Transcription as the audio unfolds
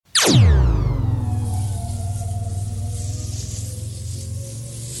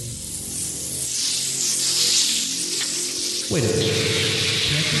Wait a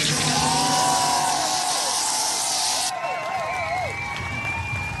minute.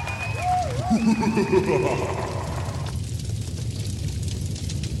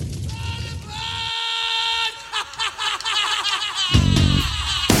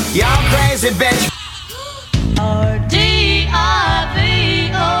 Y'all crazy bitch.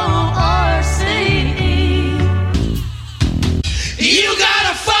 R-D-I-V-O-R-C-E. You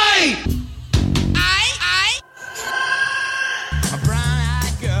gotta fight. A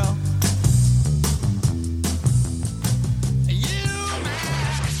brown-eyed girl.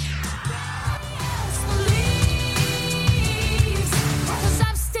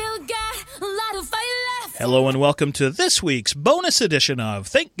 Hello and welcome to this week's bonus edition of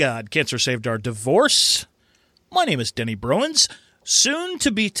Thank God Cancer Saved Our Divorce. My name is Denny Bruins, soon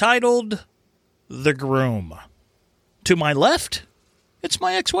to be titled The Groom. To my left, it's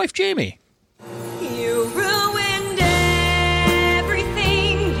my ex-wife Jamie. You ruined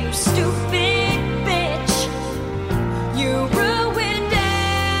everything, you stupid bitch. You ruined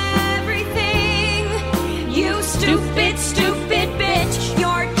everything, you stupid, stupid bitch.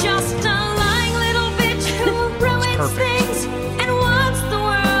 You're just a lying little bitch who ruins things and wants the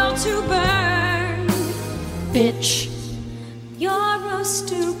world to burn. Bitch, you're a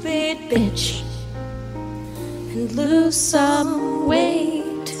stupid bitch. And lose some weight.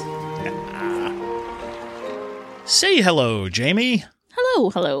 Say hello, Jamie.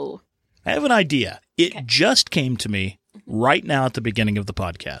 Hello. I have an idea. It just came to me right now at the beginning of the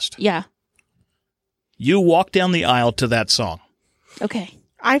podcast. Yeah. You walk down the aisle to that song. Okay.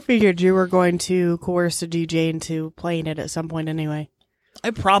 I figured you were going to coerce a DJ into playing it at some point anyway.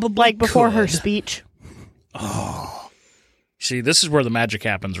 I probably Like before her could. speech. See, this is where the magic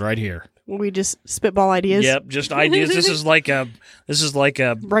happens right here. We just spitball ideas. Yep, just ideas. This is like a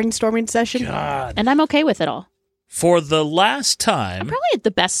Brainstorming session. God. And I'm okay with it all. For the last I'm time, probably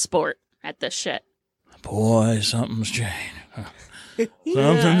the best sport at this shit. boy, something's changed.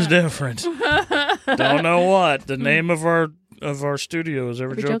 Something's different. Don't know what. The name of our studio is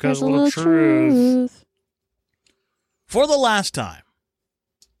Every Joke Has a Little Truth. For the last time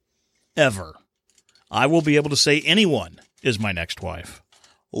ever, I will be able to say anyone is my next wife,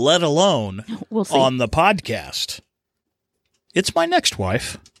 let alone We'll see. on the podcast. It's my next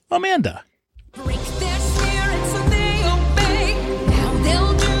wife, Amanda. Break their spirit so they obey. Now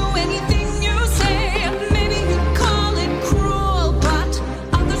they'll do anything you say. Maybe you'd call it cruel, but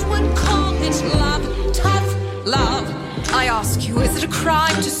others would call it love. Tough love. I ask you, is it a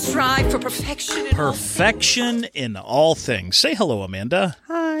crime to strive for perfection in all Perfection in all things. Say hello, Amanda.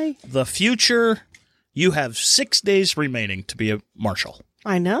 Hi. The future, you have 6 days remaining to be a marshal.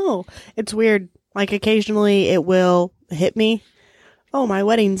 I know. It's weird. Like occasionally it will hit me. Oh, my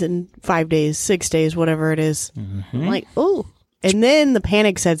wedding's in 5 days, 6 days, whatever it is. I'm like, oh. And then the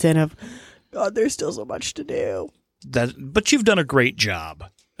panic sets in of, God, there's still so much to do. But you've done a great job.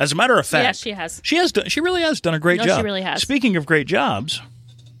 As a matter of fact, Yeah, she has. She has done. She really has done a great No, job. she really has. Speaking of great jobs,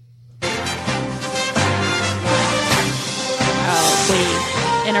 We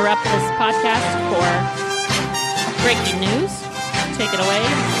interrupt this podcast for breaking news. Take it away,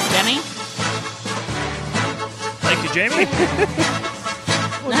 Jenny. thank you, Jamie.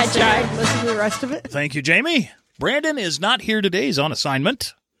 I tried. Listen to the rest of it. Thank you, Jamie. Brandon is not here today. He's on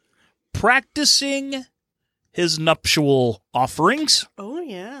assignment, practicing his nuptial offerings. Oh,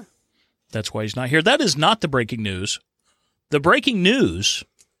 yeah. That's why he's not here. That is not the breaking news. The breaking news,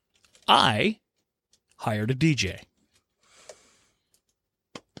 I hired a DJ.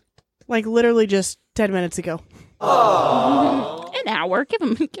 Like literally just 10 minutes ago. An hour. Give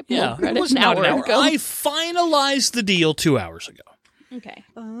him Yeah, credit. it was An not hour an hour. ago. I finalized the deal 2 hours ago. Okay.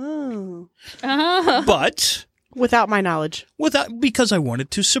 Oh. But Without my knowledge. because I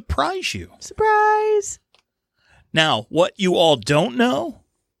wanted to surprise you. Surprise. Now, what you all don't know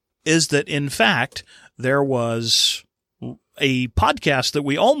is that, in fact, there was a podcast that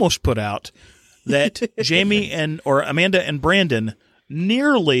we almost put out that Jamie or Amanda and Brandon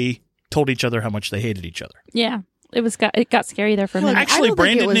nearly told each other how much they hated each other. Yeah. It got scary there for a Look, minute. I Actually, don't think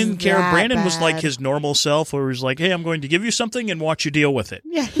Brandon it was didn't care. that Brandon was like bad. his normal self, where he was like, "Hey, I'm going to give you something and watch you deal with it."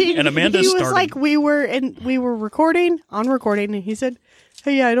 Yeah, And Amanda he was started- like, we were recording, and he said,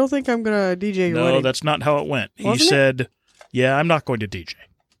 "Hey, yeah, I don't think I'm gonna DJ your No, wedding." that's not how it went. He Wasn't it? said, "Yeah, I'm not going to DJ,"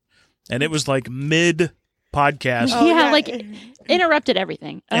 and it was like mid podcast. Oh, yeah, yeah. like interrupted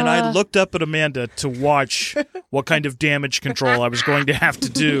everything. And I looked up at Amanda to watch what kind of damage control I was going to have to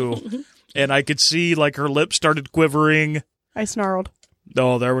do. And I could see like her lips started quivering. I snarled.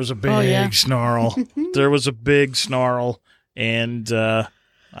 Oh, there was a big yeah. snarl. There was a big snarl. And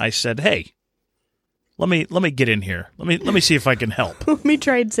I said, hey, let me get in here. Let me see if I can help. Let me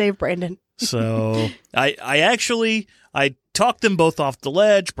try and save Brandon. So I talked them both off the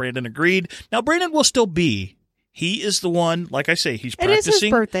ledge. Brandon agreed. Now Brandon will still be. He is the one, like I say, he's It practicing. is his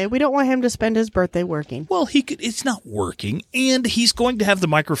birthday. We don't want him to spend his birthday working. Well, it's not working, and he's going to have the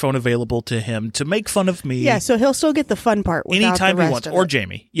microphone available to him to make fun of me. Yeah, so he'll still get the fun part without anytime the rest he wants. of Or it.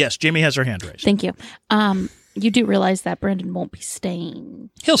 Jamie. Yes, Jamie has her hand raised. Thank you. You do realize that Brandon won't be staying.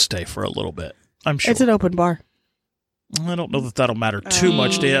 He'll stay for a little bit, I'm sure. It's an open bar. I don't know that that'll matter too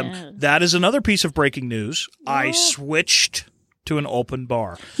much to yeah. him. That is another piece of breaking news. I switched to an open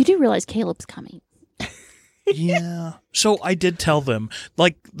bar. You do realize Caleb's coming. Yeah. So I did tell them,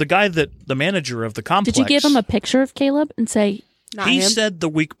 like the manager of the complex. Did you give him a picture of Caleb and say, Not He him. said the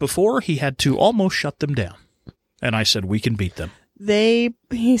week before he had to almost shut them down. And I said, we can beat them.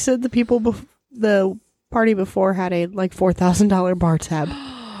 He said the people, the party before had a like $4,000 bar tab.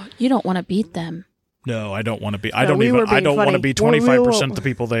 you don't want to beat them? No, I don't want to be. No, I don't we were even. I being don't want to funny. be We 25% the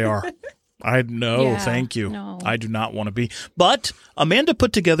people they are. No, Yeah, thank you. no. I do not want to be. But Amanda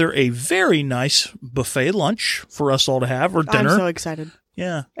put together a very nice buffet lunch for us all to have, or dinner. I'm so excited.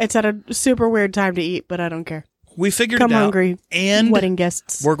 Yeah, It's at a super weird time to eat, but I don't care. we figured Come it out. hungry, And wedding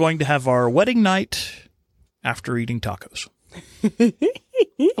guests. we're going to have our wedding night after eating tacos.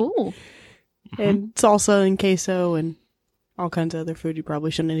 Oh, And salsa and queso and all kinds of other food you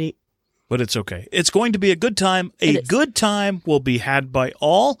probably shouldn't eat. But it's okay. It's going to be a good time. It A is. good time will be had by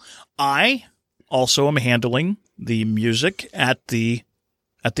all. I also am handling the music at the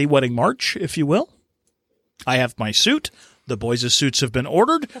wedding march, if you will. I have my suit. The boys' suits have been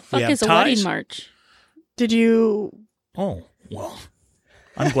ordered. We fuck have is a ties. wedding march? Did you? Oh, well.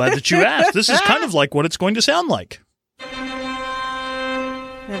 I'm glad that you asked. This is kind of like what it's going to sound like.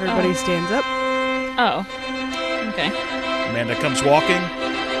 Everybody stands up. Oh, okay. Amanda comes walking,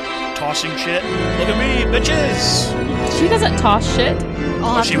 tossing shit. Look at me, bitches! She doesn't toss shit.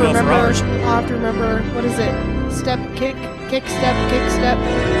 I'll have she to will for remember. ours. I'll have to remember. What is it? Step, kick, step.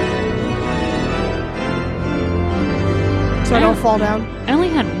 So I don't fall down. I only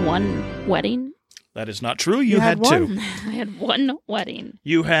had one wedding. That is not true. You had had two. one? I had one wedding.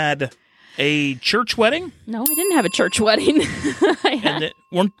 You had a church wedding? No, I didn't have a church wedding.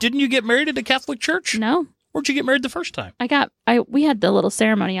 Didn't you get married at a Catholic church? No, Where'd you get married the first time? we had the little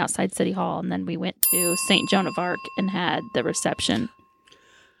ceremony outside City Hall, and then we went to St. Joan of Arc and had the reception.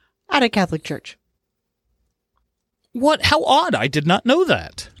 At a Catholic church. What? How odd! I did not know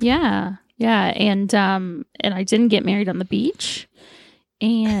that. Yeah, and I didn't get married on the beach.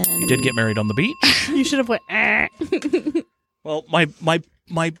 And You did get married on the beach. You should have went. Well, my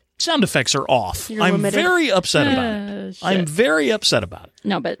sound effects are off. You're I'm limited. very upset about it. shit. I'm very upset about it.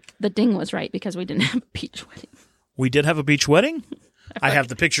 No, but the ding was right because we didn't have a beach wedding. We did have a beach wedding. I have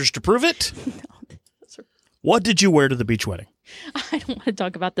the pictures to prove it. What did you wear to the beach wedding? I don't want to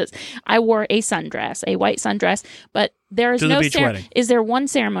talk about this. I wore a sundress, a white sundress, but there is To the no beach wedding. Is there one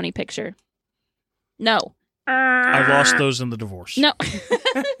ceremony picture? No. I lost those in the divorce. No.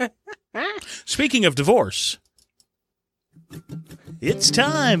 Speaking of divorce, it's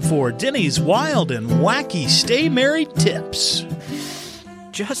time for Denny's Wild and Wacky Stay Married Tips.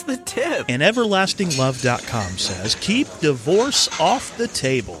 Just the tip. And EverlastingLove.com says, keep divorce off the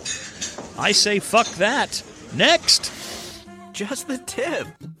table. I say fuck that. Next. Just the tip.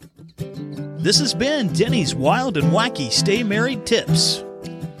 This has been Denny's Wild and Wacky Stay Married Tips.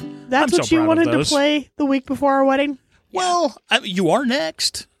 That's I'm what so you proud of wanted to those. play the week before our wedding? Well, you are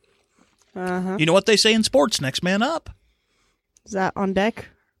next. Uh-huh. You know what they say in sports, next man up. Is that on deck?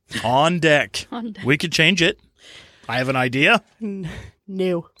 On deck. On deck. We could change it. I have an idea.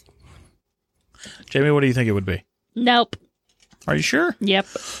 No. Jamie, what do you think it would be? Nope. Are you sure? Yep.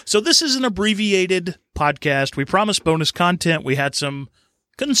 So this is an abbreviated podcast. We promised bonus content. We had some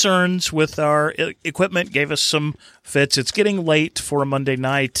concerns with our equipment, gave us some fits. It's getting late for a Monday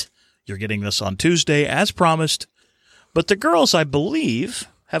night. You're getting this on Tuesday, as promised. But the girls, I believe,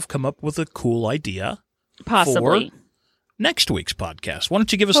 have come up with a cool idea Possibly. for next week's podcast. Why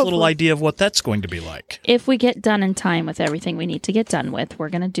don't you give us a little Hopefully. idea of what that's going to be like? If we get done in time with everything we need to get done with, we're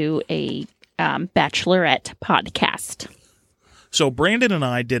going to do a bachelorette podcast. So Brandon and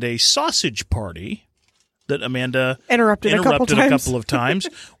I did a sausage party that Amanda Interrupted a couple of times.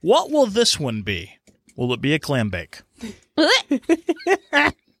 What will this one be? Will it be a clam bake?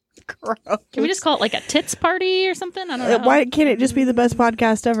 Can we just call it like a tits party or something? I don't know. Why can't it just be the best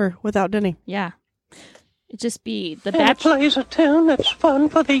podcast ever without Denny? Yeah. It'd just be the And it bachelor. plays a tune that's fun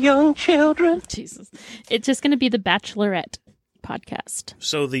for the young children. Jesus. It's just going to be the bachelorette podcast.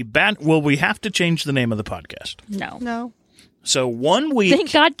 So will we have to change the name of the podcast? No. No. So 1 week.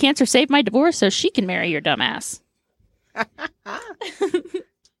 Thank God cancer saved my divorce so she can marry your dumb ass.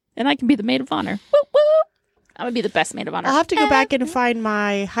 And I can be the maid of honor. Woo, woo. I'm going to be the best maid of honor. I'll have to go back and find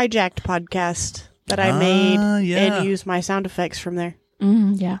my hijacked podcast that I made and use my sound effects from there.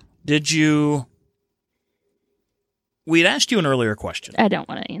 Yeah. Did you... We'd asked you an earlier question. I don't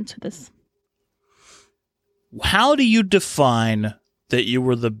want to answer this. How do you define that you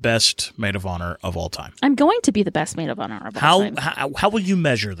were the best maid of honor of all time? I'm going to be the best maid of honor of all time. How will you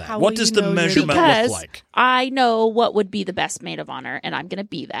measure that? How What will does you the know you're the measurement Because look like? I know what would be the best maid of honor, and I'm going to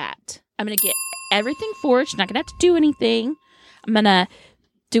be that. I'm going to get everything for her. She's not going to have to do anything. I'm going to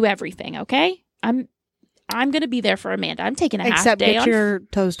do everything, okay? I'm going to be there for Amanda. I'm taking a half Except day get on. your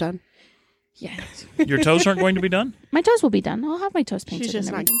toes done. Yeah. Your toes aren't going to be done? My toes will be done. I'll have my toes painted. She's just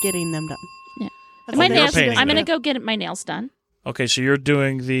and not everything. getting them done. Yeah. That's My the you're nails. painting I'm them. going to go get my nails done. Okay, so you're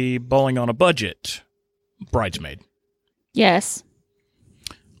doing the bowling on a budget bridesmaid. Yes.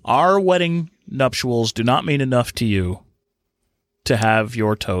 Our wedding nuptials do not mean enough to you to have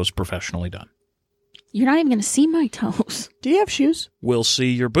your toes professionally done. You're not even going to see my toes. Do you have shoes? We'll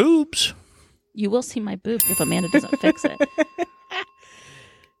see your boobs. You will see my boobs if Amanda doesn't fix it.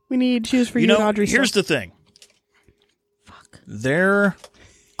 We need shoes for you, You know, and Audrey. here's the thing.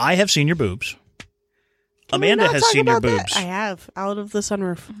 I have seen your boobs. Amanda has seen your boobs. I have. Out of the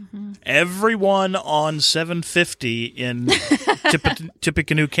sunroof. Everyone on 750 in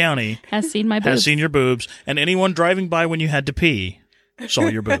Tippecanoe County Has seen my boobs. has seen your boobs, and anyone driving by when you had to pee saw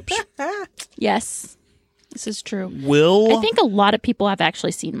your boobs. Yes. This is true. Will I think a lot of people have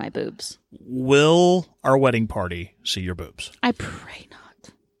actually seen my boobs. our wedding party see your boobs? I pray not.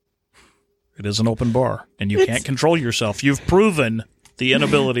 It is an open bar, and you can't control yourself. You've proven the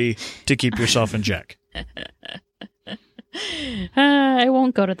inability to keep yourself in check. I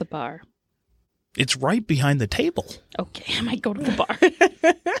won't go to the bar. It's right behind the table. Okay, I might go to the bar.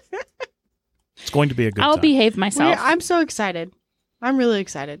 It's going to be a good I'll time. behave myself. I'm so excited. I'm really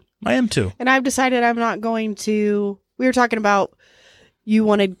excited. I am too. And I've decided I'm not going to. We were talking about you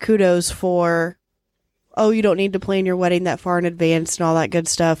wanted kudos for, you don't need to plan your wedding that far in advance and all that good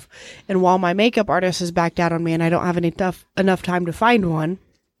stuff. And while my makeup artist has backed out on me and I don't have enough time to find one,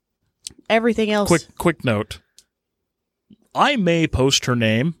 everything else. Quick note. I may post her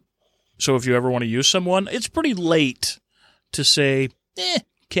name, so if you ever want to use someone, it's pretty late to say,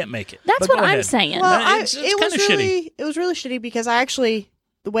 can't make it. That's But what go I'm ahead. saying. Well, It's it was kinda really, it was really shitty because the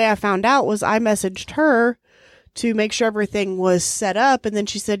way I found out was I messaged her to make sure everything was set up, and then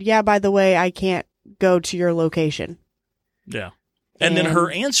she said, "Yeah, by the way, I can't go to your location." Yeah. And then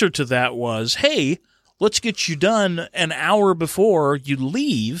her answer to that was, hey, let's get you done an hour before you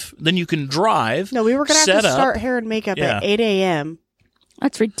leave. Then you can drive. No, we were gonna have set to up start hair and makeup at 8 a.m.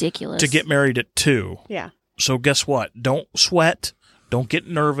 That's ridiculous. to get married at 2. Yeah. So guess what? Don't sweat. Don't get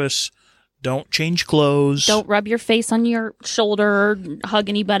nervous. Don't change clothes. Don't rub your face on your shoulder, hug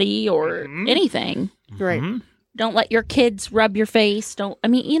anybody, or anything. Right. Mhm. Don't let your kids rub your face.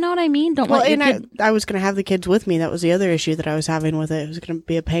 You know what I mean? Don't Well, let your and kid... I was going to have the kids with me. That was the other issue that I was having with it. It was going to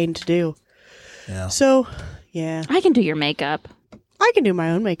be a pain to do. Yeah. So, yeah. I can do your makeup. I can do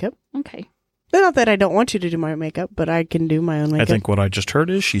my own makeup. Okay. Not that I don't want you to do my makeup, but I can do my own makeup. I think what I just heard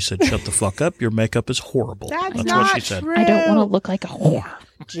is she said, shut the fuck up. Your makeup is horrible. That's what not she said. true. I don't want to look like a whore.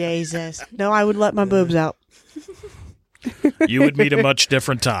 Jesus. No, I would let my boobs out. You would meet a much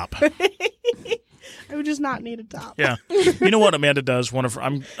different top. I would just not need a top. Yeah. You know what Amanda does?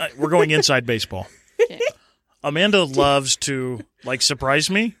 We're going inside baseball. Okay. Amanda loves to surprise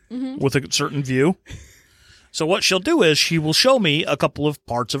me with a certain view. So what she'll do is she will show me a couple of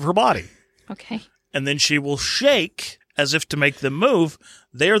parts of her body. Okay. And then she will shake as if to make them move.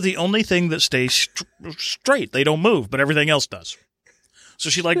 They're the only thing that stays straight. They don't move, but everything else does. So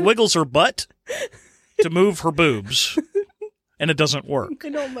she wiggles her butt to move her boobs, and it doesn't work. They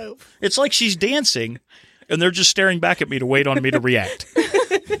don't move. It's like she's dancing, and they're just staring back at me to wait on me to react.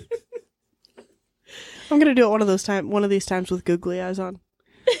 I'm going to do it one of these times with googly eyes on.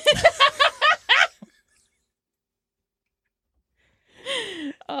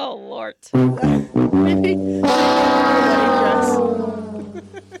 Oh, Lord.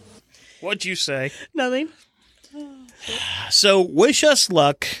 What'd you say? Nothing. So wish us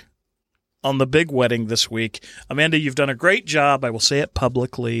luck on the big wedding this week. Amanda, you've done a great job. I will say it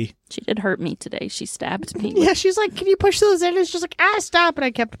publicly. She did hurt me today. She stabbed me. Yeah, she's like, "Can you push those in?" And she's like, stop. And I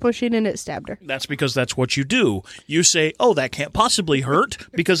kept pushing and it stabbed her. That's because that's what you do. You say, oh, that can't possibly hurt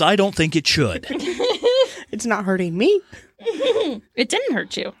because I don't think it should. It's not hurting me. It didn't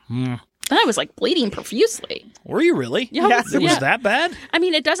hurt you. I was bleeding profusely. Were you really? Yeah. It was that bad? I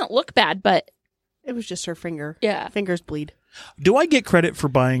mean, it doesn't look bad, but It was just her finger. Yeah. Fingers bleed. Do I get credit for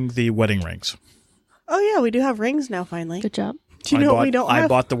buying the wedding rings? Oh, yeah, we do have rings now, finally. Good job. Do you know what we don't I have?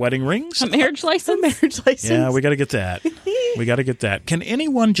 bought the wedding rings. A marriage a license? marriage license. Yeah, we got to get that. We got to get that. Can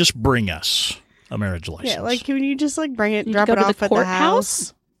anyone just bring us a marriage license? Yeah, like, can you just, like, bring it, You drop go it to off the at the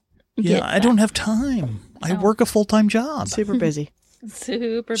house? courthouse? yeah, Get I don't have time. I work a full-time job. Super busy. that.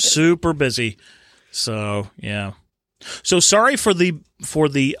 Super busy. Super busy. So, yeah. So sorry for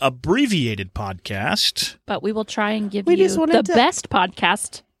the abbreviated podcast But we will try and give We you just wanted the to- best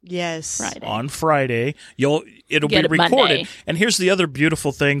podcast Yes. Friday. on Friday. It'll Get be it recorded. Monday. And here's the other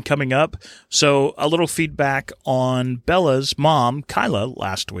beautiful thing coming up. So a little feedback on Bella's mom, Kyla,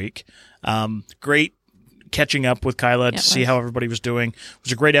 last week. Great catching up with Kyla to it see was. how everybody was doing. It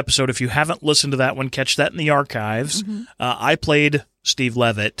was a great episode. If you haven't listened to that one, catch that in the archives. Mm-hmm. I played Steve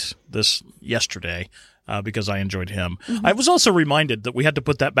Levitt yesterday. Because I enjoyed him. Mm-hmm. I was also reminded that we had to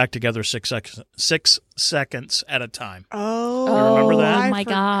put that back together 6 seconds at a time. Oh, You remember that? I Oh, my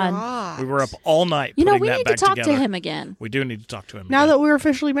God. forgot. We were up all night You know, putting we that need to back talk together. to him again. We do need to talk to him. Now again. that we're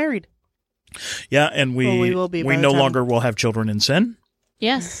officially married. Yeah, and we Well, we will be by the no time- longer will have children in sin.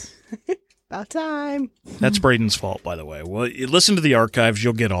 Yes. About time. That's Braden's fault, by the way. Well, you listen to the archives,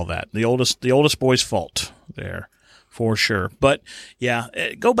 you'll get all that. The oldest boy's fault there, for sure. But yeah,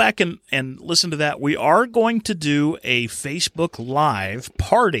 go back and listen to that. We are going to do a Facebook Live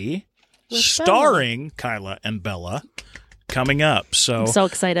party With starring Kyla and Bella coming up. So, I'm so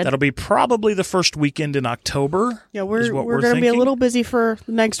excited. that'll be probably the first weekend in October. Yeah, is we're what going to be a thinking. little busy for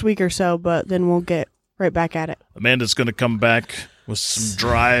the next week or so, but then we'll get right back at it. Amanda's going to come back with some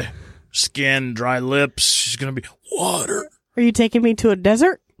dry skin, dry lips. She's going to be water. Are you taking me to a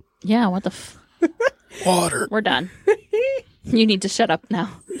desert? Yeah, what the Water. We're done. You need to shut up now.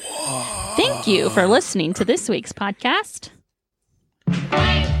 Thank you for listening to this week's podcast.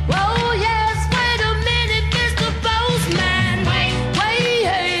 Whoa, yes, wait a minute, Mr. Postman. Wait, hey,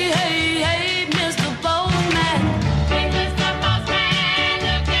 hey, hey, Mr. Postman. Mr. Postman,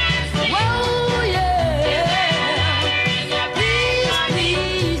 you can see. Whoa, yeah. Please,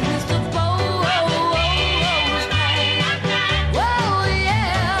 please, Mr. Postman. Whoa,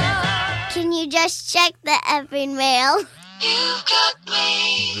 yeah. Can you just check the effing mail?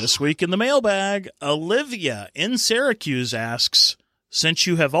 This week in the mailbag, Olivia in Syracuse asks, since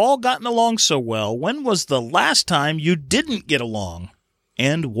you have all gotten along so well, when was the last time you didn't get along?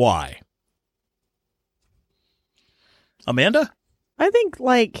 And why? Amanda? I think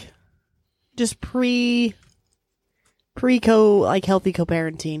like just healthy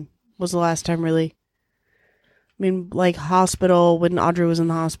co-parenting was the last time really. I mean, like hospital when Audrey was in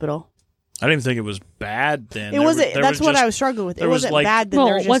the hospital. I didn't even think it was bad then. It wasn't. There That's was what just I was struggling with. It there was, wasn't like- bad. Then Well,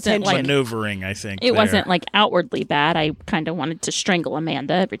 there it was just wasn't, tension. like- maneuvering, I think. It there. wasn't like outwardly bad. I kind of wanted to strangle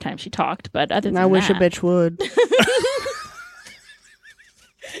Amanda every time she talked, but other And than I wish that, a bitch would.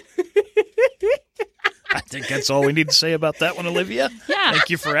 I think that's all we need to say about that one, Olivia. Yeah. Thank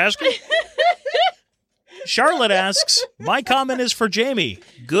you for asking. Charlotte asks, my comment is for Jamie.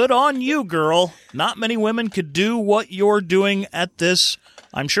 Good on you, girl. Not many women could do what you're doing at this.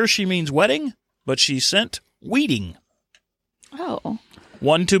 I'm sure she means wedding, but she sent weeding. Oh.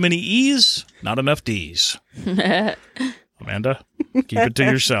 One too many E's, not enough D's. Amanda, keep it to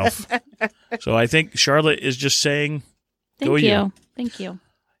yourself. So I think Charlotte is just saying, go Thank you. you. Thank you.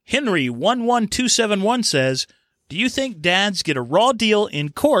 Henry11271 says, do you think dads get a raw deal in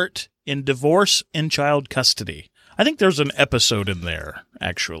court in divorce and child custody? I think there's an episode in there,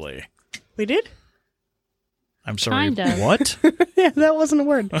 actually. We did? I'm sorry. Kind of. What? Yeah, that wasn't a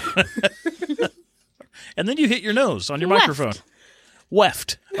word. And then you hit your nose on your Weft. microphone.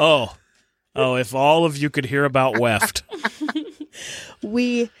 Weft. Oh, if all of you could hear about Weft.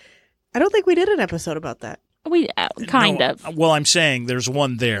 I don't think we did an episode about that. We kind No, of. Well, I'm saying there's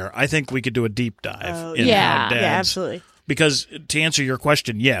one there. I think we could do a deep dive. Oh, in yeah. how dads, Yeah, absolutely. Because to answer your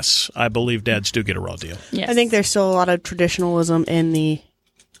question, yes, I believe dads do get a raw deal. Yes. I think there's still a lot of traditionalism in the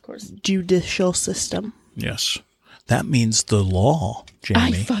of course. judicial system. Yes. That means the law, I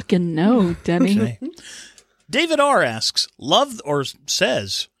Jamie. fucking know, Denny. Okay. David R. asks, love the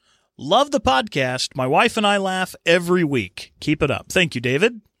podcast. My wife and I laugh every week. Keep it up. Thank you,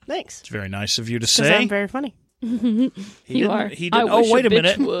 David. Thanks. It's very nice of you to Because say. I'm very funny. You are. He I didn't. Oh, wish wait a a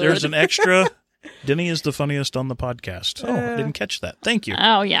minute. bitch would. There's an extra. Denny is the funniest on the podcast. Oh, I didn't catch that. Thank you.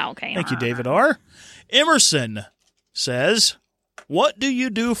 Oh, yeah, okay. Thank you, David R. Emerson says, what do you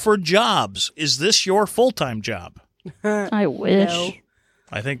do for jobs? Is this your full-time job? I wish. No.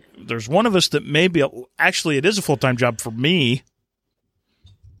 I think there's one of us that maybe, actually, it is a full-time job for me.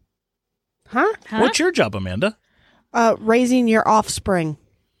 Huh? Huh? What's your job, Amanda? Raising your offspring.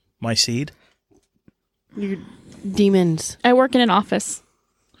 My seed? Your demons. I work in an office.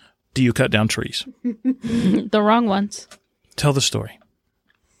 Do you cut down trees? The wrong ones. Tell the story.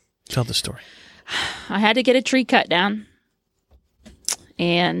 Tell the story. I had to get a tree cut down.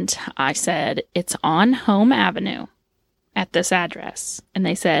 And I said, it's on Home Avenue at this address. And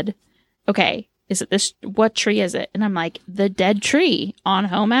they said, okay, is it this? What tree is it? And I'm like, the dead tree on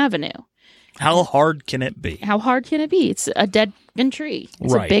Home Avenue. How hard can it be? How hard can it be? It's a dead tree.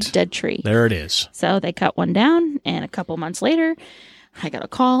 It's Right. a big dead tree. There it is. So they cut one down, and a couple months later, I got a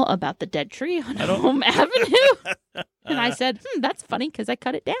call about the dead tree on Home Avenue. And I said, that's funny because I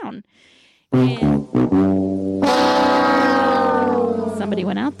cut it down. And somebody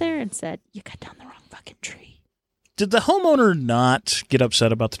went out there and said, you cut down the wrong fucking tree. Did the homeowner not get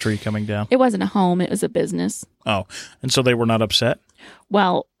upset about the tree coming down? It wasn't a home, it was a business. Oh, and so they were not upset?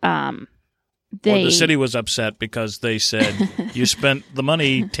 Well, Or the city was upset because they said, you spent the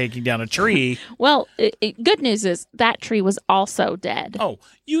money taking down a tree. Well, good news is that tree was also dead. Oh,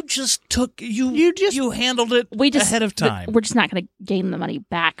 you just took, you handled it ahead of time. We're just not going to gain the money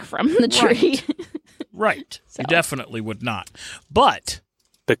back from the tree. Right. So. You definitely would not. But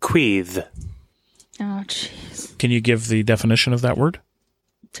Bequeath. Oh, jeez. can you give the definition of that word?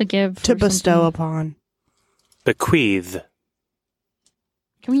 To give. To or bestow something. upon. Bequeath.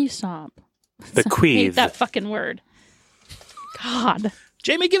 Can you stop? I hate Bequeath. that fucking word. God.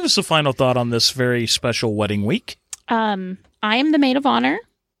 Jamie, give us a final thought on this very special wedding week. I am the maid of honor.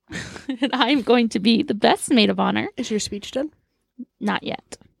 And I'm going to be the best maid of honor. Is your speech done? Not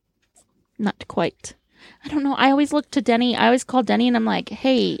yet. Not quite. I don't know. I always look to Denny. I always call Denny and I'm like,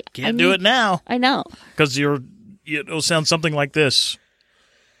 hey. Can't do it now. I know. Because it'll sound something like this.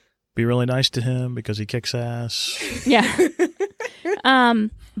 Be really nice to him because he kicks ass. Yeah.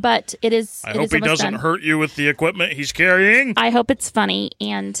 But it is. I it hope is he almost doesn't done. hurt you with the equipment he's carrying. I hope it's funny.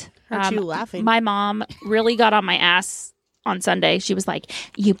 And Aren't you laughing? my mom really got on my ass on Sunday. She was like,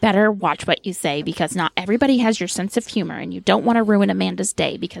 you better watch what you say because not everybody has your sense of humor and you don't want to ruin Amanda's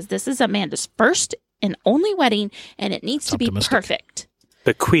day because this is Amanda's first and only wedding and it needs to be optimistic. perfect.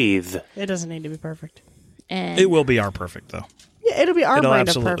 Bequeath. It doesn't need to be perfect. And It will be our perfect, though. Yeah, it'll be our It'll brand of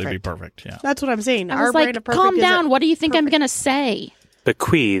absolutely perfect. be perfect, yeah. That's what I'm saying. I Our was brand like, of perfect calm is down. What do you think I'm going to say?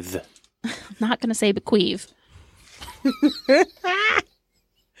 Bequeath. I'm not going to say bequeath.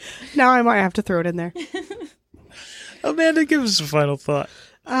 Now I might have to throw it in there. Amanda, give us a final thought.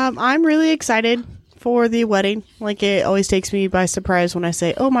 I'm really excited for the wedding. Like, it always takes me by surprise when I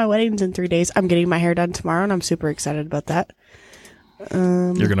say, oh, my wedding's in 3 days. I'm getting my hair done tomorrow, and I'm super excited about that.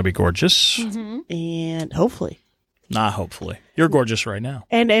 You're going to be gorgeous. And hopefully. Nah, hopefully. You're gorgeous right now.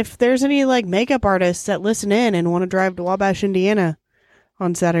 And if there's any, like, makeup artists that listen in and want to drive to Wabash, Indiana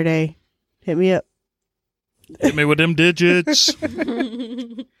on Saturday, hit me up. Hit me with them digits.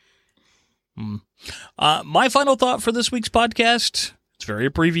 My final thought for this week's podcast, it's very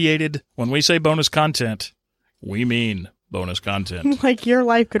abbreviated. When we say bonus content, we mean bonus content. Like, your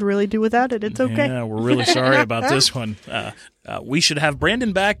life could really do without it. It's okay. Yeah, we're really sorry about this one. We should have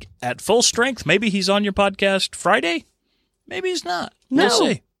Brandon back at full strength. Maybe he's on your podcast Friday. Maybe he's not. No. We'll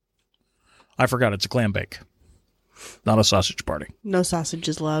see. I forgot it's a clam bake, not a sausage party. No sausage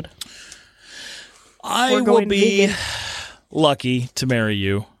is allowed. I We're will going be vegan. lucky to marry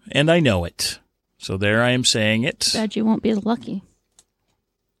you, and I know it. So there I am saying it. Bad you won't be as lucky.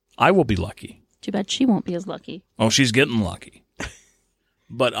 I will be lucky. Too bad she won't be as lucky. Oh, she's getting lucky.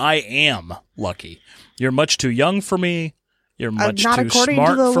 But I am lucky. You're much too young for me. You're much Not too according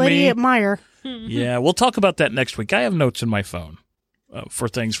smart to the for lady me. at Meyer. Yeah, we'll talk about that next week. I have notes in my phone for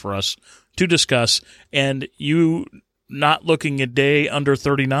things for us to discuss. And you not looking a day under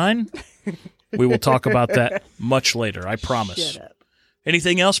 39, we will talk about that much later. I promise. Shut up.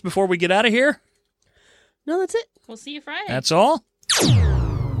 Anything else before we get out of here? No, that's it. We'll see you Friday. That's all?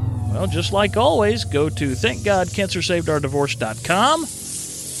 Well, just like always, go to thankgodcancersavedourdivorce.com.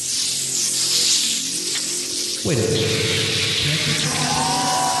 Wait a minute.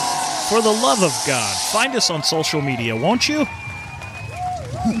 For the love of God, find us on social media, won't you?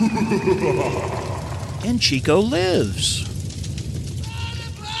 And Chico lives.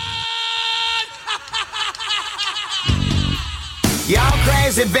 Y'all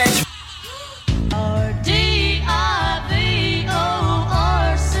crazy bitch. D-I-V-O-R-C-E.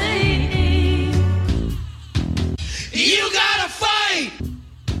 You gotta fight.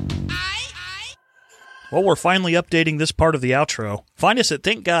 Well, we're finally updating this part of the outro. Find us at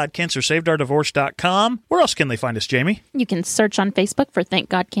thankgodcancersaved.our divorce.com. Where else can they find us, Jamie? You can search on Facebook for Thank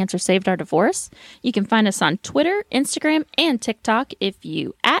God Cancer Saved Our Divorce. You can find us on Twitter, Instagram, and TikTok if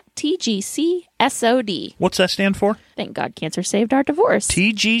you at TGCSOD. What's that stand for? Thank God Cancer Saved Our Divorce.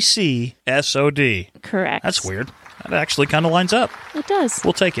 TGCSOD. Correct. That's weird. That actually kind of lines up. It does.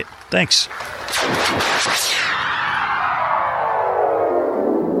 We'll take it. Thanks.